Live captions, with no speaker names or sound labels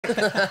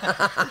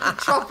The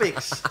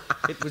tropics.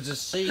 It was a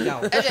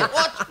seagull. Is it?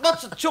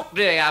 What's a chook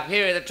doing up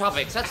here in the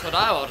tropics? That's what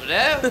I want to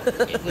know.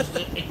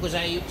 It was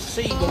a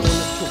seaborn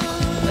chook.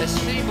 A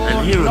seaborn.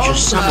 And here are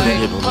just some of the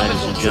people,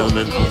 ladies and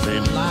gentlemen, I've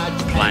been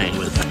playing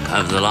with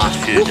over the last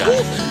few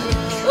days.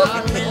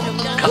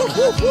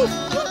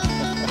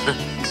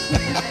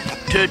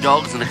 2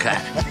 dogs and a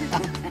cat.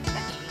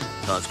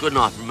 So it's good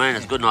night from me and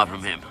it's good night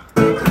from him.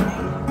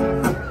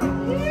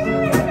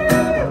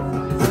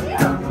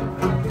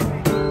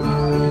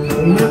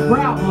 We have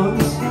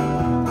problems,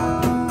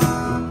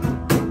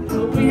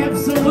 but we have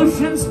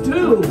solutions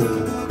too.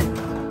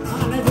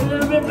 And it's a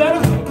little bit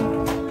better.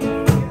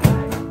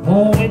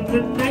 Oh, in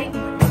the night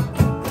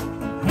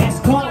has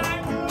come,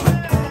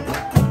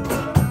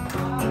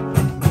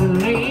 the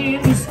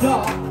land is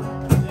dark,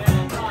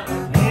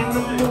 and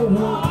the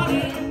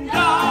morning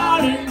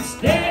darling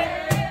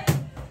stand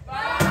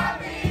by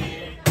me.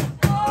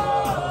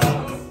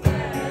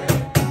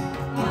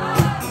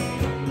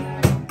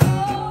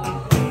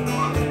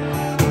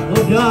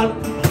 Oh, God,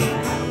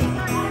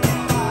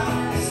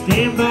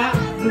 stand by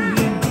me.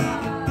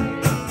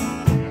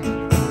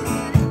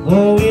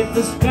 Oh, in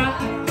the sky,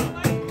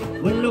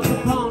 we look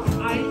upon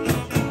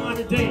ice on a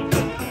day.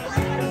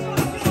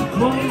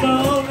 Come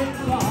down and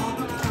far,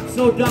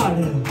 so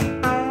darling,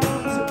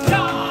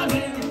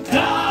 darling,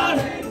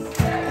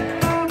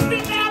 be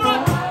never,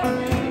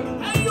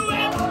 have you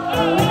ever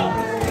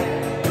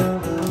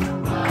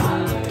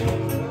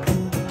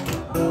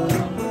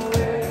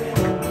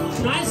It's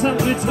nice on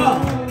guitar.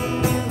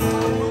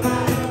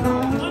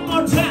 One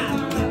more time.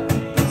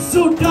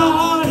 So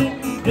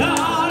darling,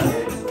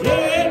 darling,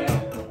 yeah,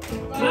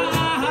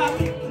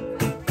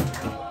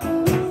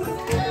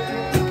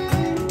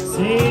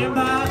 stand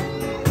by.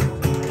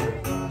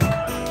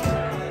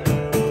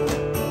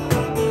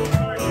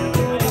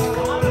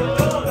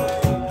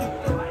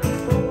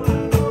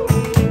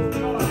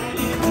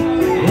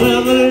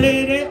 Well, the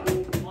lady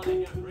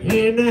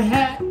in the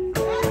hat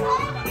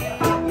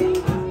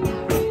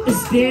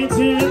is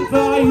dancing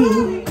for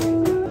you.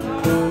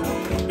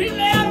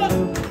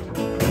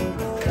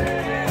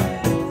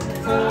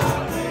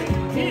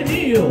 Can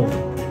you?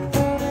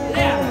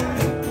 Yeah.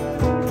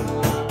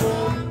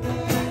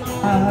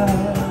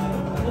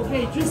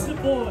 Okay, just the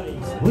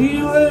boys. We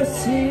were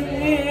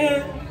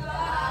singing.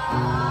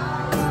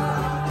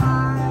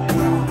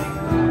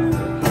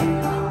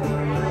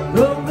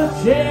 From the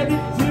Chevy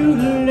to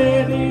the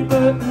levee,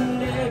 but the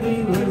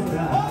levee was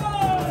dry.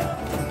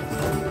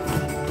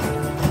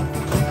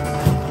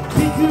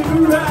 Did you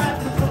ride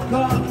the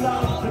car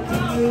lost,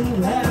 but you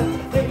have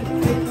faith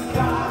in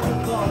God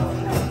above?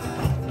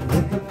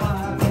 If the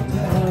Bible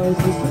tells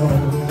the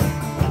story,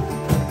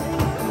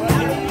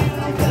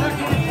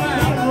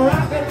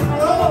 rock and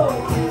roll,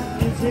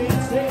 you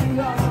can't say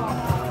no,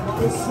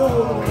 the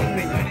soul.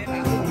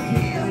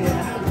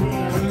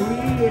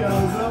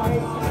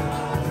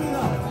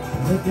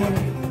 The day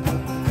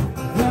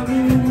the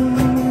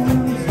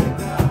music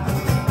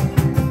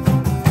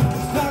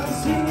started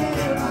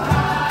singing,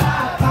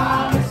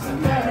 bye, Miss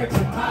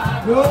American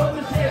Pie. Drove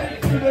the Chevy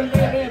to the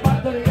levee, but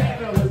the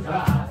levee was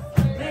dry.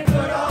 They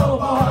good old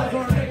boys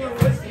were drinking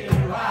whiskey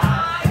and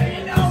rye. They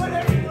know it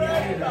every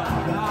day that I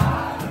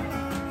die.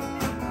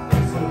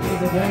 So be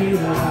the day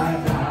that I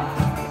die.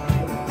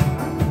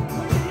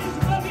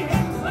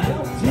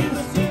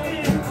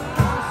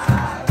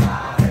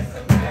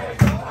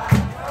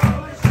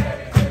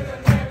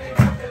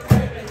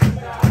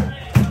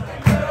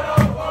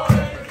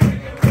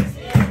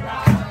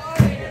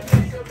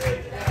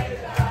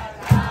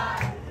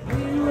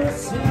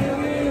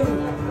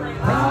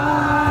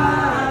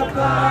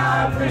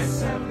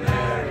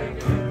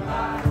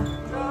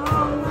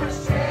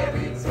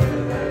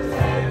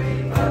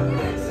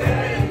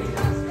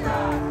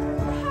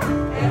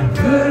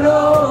 Good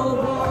old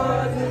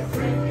boys are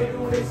drinking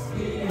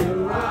whiskey and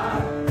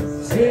rye,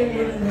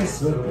 singing this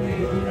will be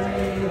the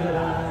day that I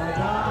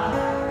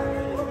die.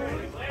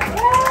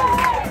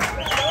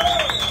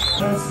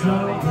 There's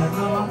something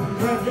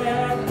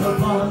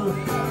unforgettable,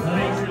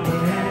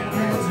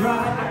 that's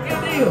right. I can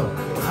deal.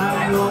 I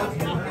want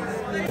to.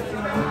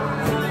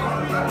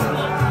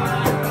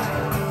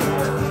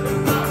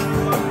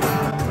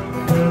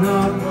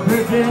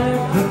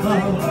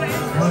 Unforgettable,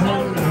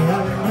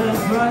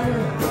 that's right.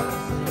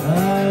 I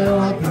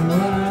walk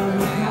around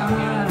the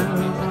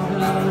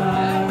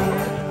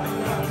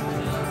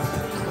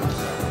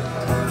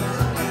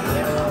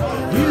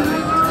you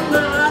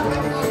not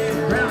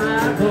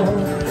rival.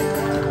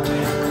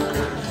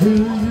 Do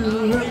you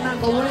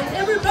remember when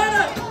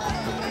everybody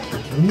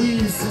we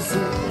used to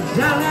sing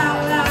la la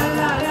la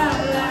la la la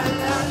la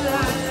la la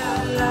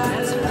la la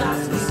la.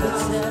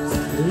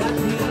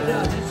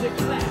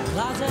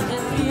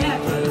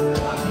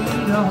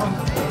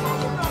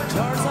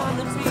 Cars on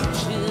the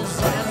beaches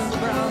and the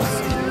brown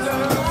skin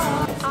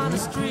girls on the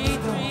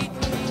street.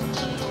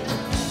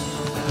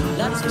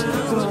 That's to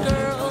the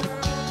girl,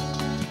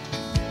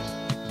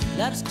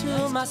 that's to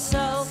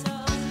myself.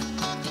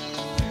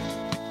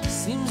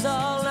 Seems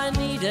all I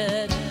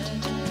needed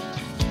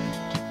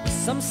was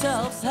some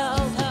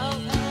self-help.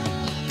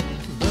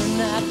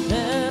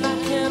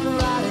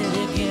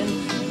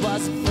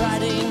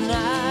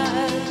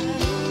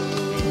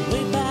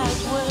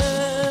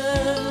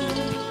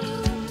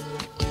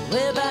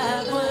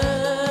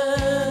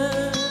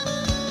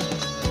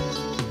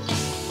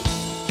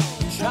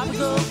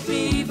 tropical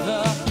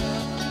fever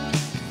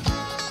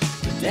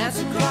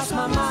dancing across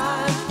my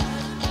mind,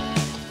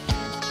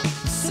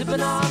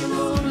 sipping on the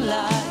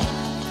moonlight.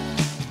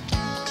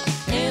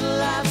 Ain't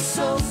life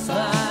so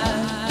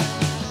fine?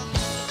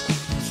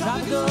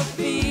 Tropical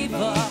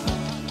fever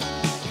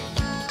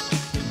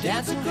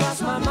dancing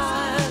across my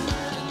mind,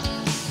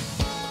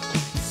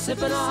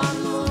 sipping on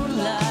the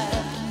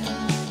moonlight.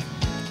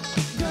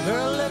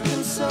 Girl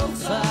looking so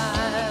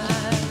fine.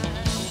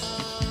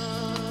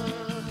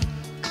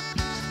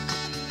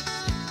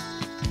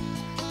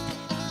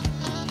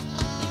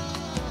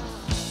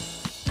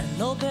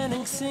 An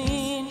opening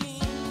scene,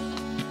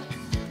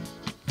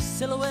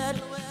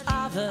 silhouette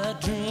of a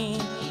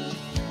dream.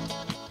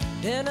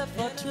 Dinner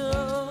for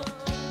two,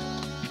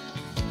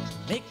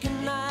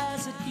 making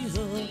eyes at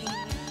you.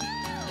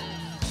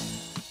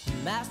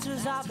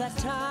 Masters of that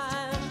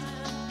time,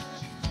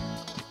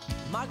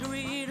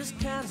 margaritas,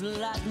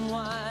 candlelight and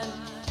wine.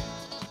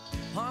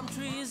 Palm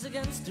trees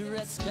against the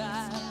red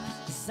sky,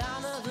 the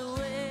sound of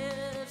the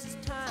waves as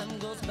time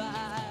goes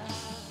by.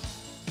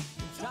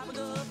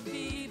 Tropical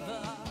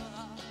fever